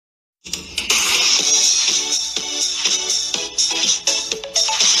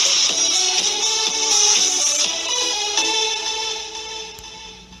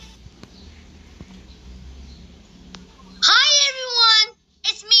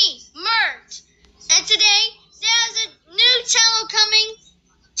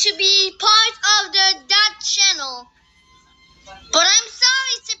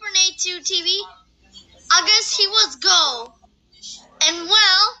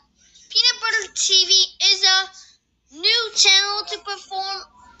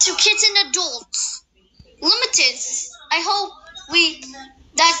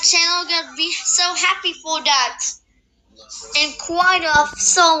channel gonna be so happy for that. And quite of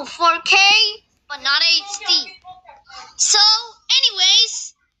so 4K, but not HD. So,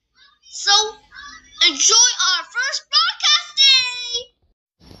 anyways, enjoy our first broadcast day.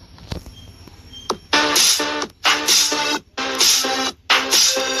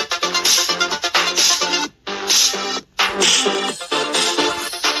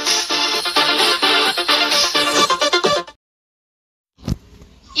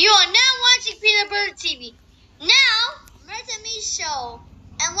 You are now watching Peanut Butter TV. Now, Martha Me Show.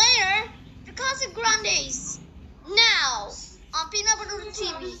 And later, the Casa Grandes. Now, on Peanut Butter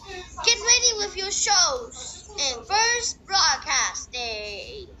TV. Get ready with your shows. And first broadcast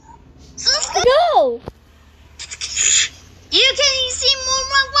day. So let's go. Go! You can see